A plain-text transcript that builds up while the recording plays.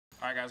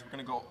right, guys, we're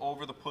gonna go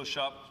over the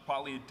push-up.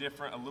 Probably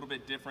a little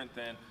bit different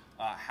than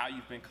how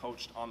you've been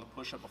coached on the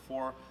push-up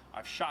before.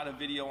 I've shot a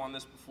video on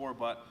this before,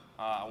 but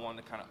I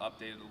wanted to kind of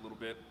update it a little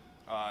bit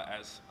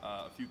as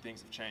a few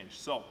things have changed.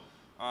 So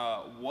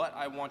what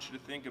I want you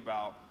to think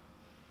about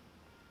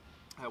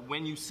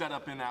when you set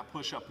up in that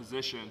push-up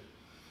position,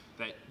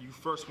 that you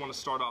first want to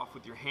start off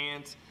with your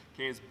hands,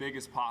 okay, as big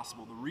as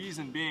possible. The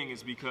reason being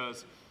is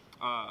because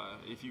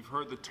if you've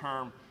heard the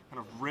term kind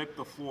of rip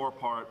the floor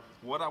apart,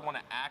 what I want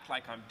to act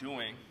like I'm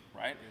doing,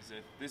 right, is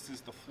if this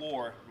is the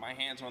floor, my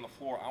hands are on the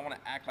floor, I want to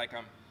act like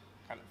I'm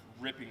kind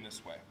of ripping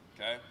this way,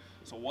 okay?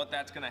 So what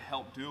that's going to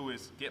help do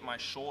is get my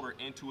shoulder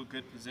into a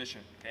good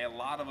position, okay? A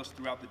lot of us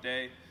throughout the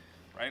day,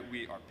 right,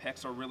 our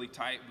pecs are really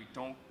tight, we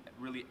don't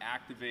really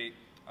activate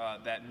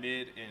that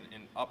mid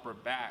and upper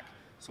back,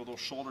 so those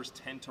shoulders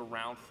tend to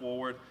round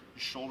forward,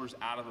 your shoulders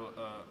out of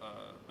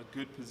a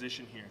good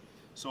position here.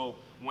 So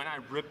when I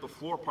rip the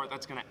floor apart,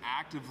 that's gonna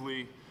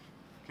actively,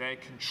 okay,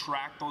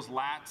 contract those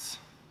lats,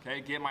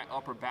 okay, get my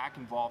upper back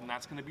involved, and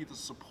that's gonna be the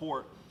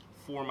support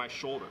for my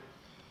shoulder.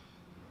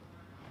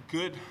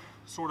 Good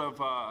sort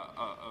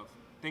of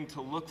thing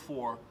to look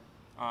for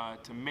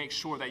to make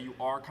sure that you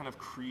are kind of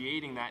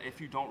creating that.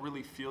 If you don't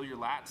really feel your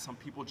lats, some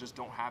people just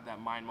don't have that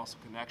mind-muscle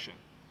connection.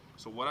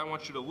 So what I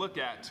want you to look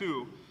at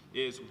too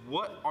is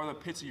what are the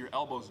pits of your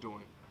elbows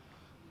doing?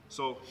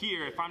 So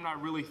here, if I'm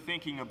not really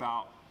thinking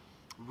about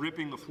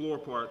ripping the floor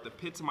apart, the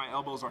pits of my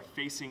elbows are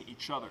facing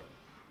each other.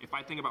 If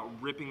I think about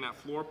ripping that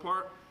floor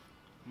apart,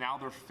 now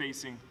they're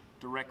facing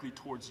directly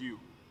towards you,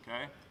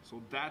 okay?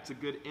 So that's a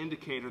good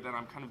indicator that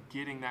I'm kind of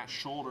getting that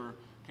shoulder,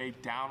 okay,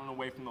 down and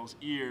away from those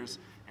ears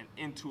and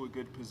into a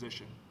good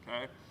position,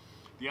 okay?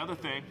 The other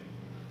thing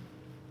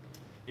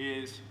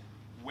is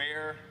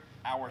where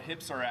our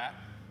hips are at,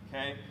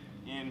 okay,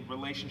 in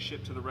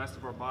relationship to the rest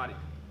of our body.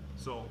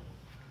 So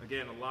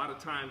again, a lot of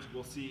times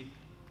we'll see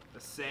a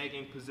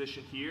sagging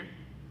position here,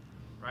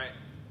 right?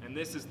 And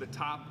this is the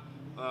top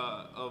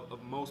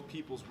of most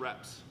people's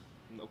reps.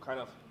 And they'll kind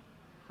of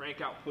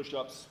crank out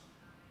push-ups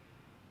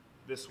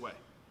this way,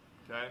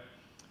 okay?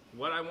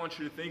 What I want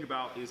you to think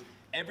about is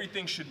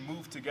everything should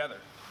move together,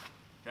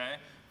 okay?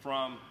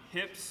 From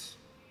hips,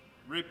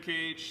 rib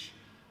cage,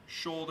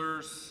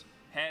 shoulders,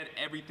 head,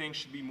 everything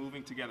should be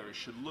moving together. It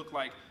should look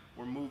like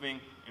we're moving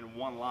in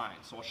one line.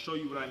 So I'll show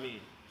you what I mean.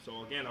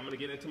 So again, I'm gonna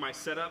get into my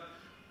setup,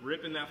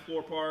 ripping that floor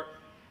apart,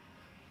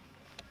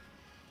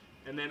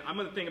 and then I'm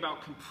gonna think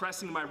about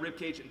compressing my rib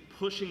cage and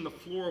pushing the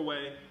floor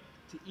away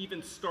to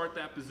even start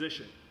that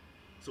position.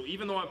 So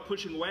even though I'm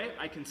pushing away,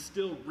 I can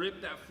still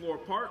rip that floor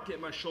apart,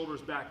 get my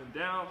shoulders back and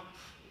down,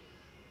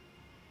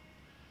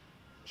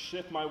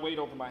 shift my weight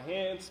over my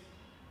hands,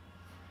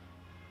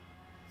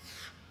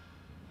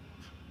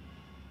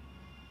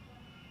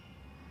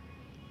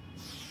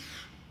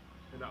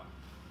 and up.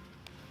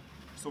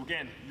 So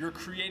again, you're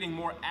creating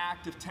more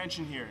active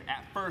tension here.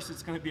 At first,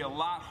 it's gonna be a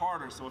lot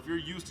harder. So if you're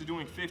used to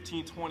doing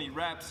 15, 20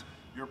 reps,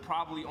 you're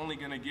probably only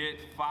gonna get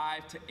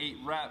 5 to 8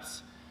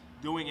 reps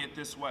doing it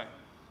this way,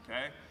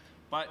 okay?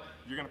 But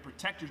you're gonna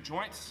protect your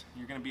joints,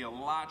 you're gonna be a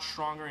lot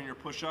stronger in your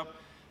push-up,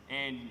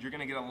 and you're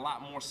gonna get a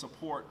lot more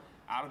support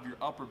out of your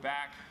upper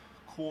back,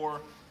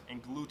 core,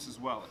 and glutes as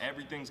well.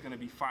 Everything's gonna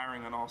be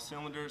firing on all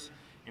cylinders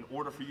in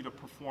order for you to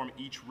perform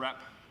each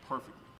rep perfectly.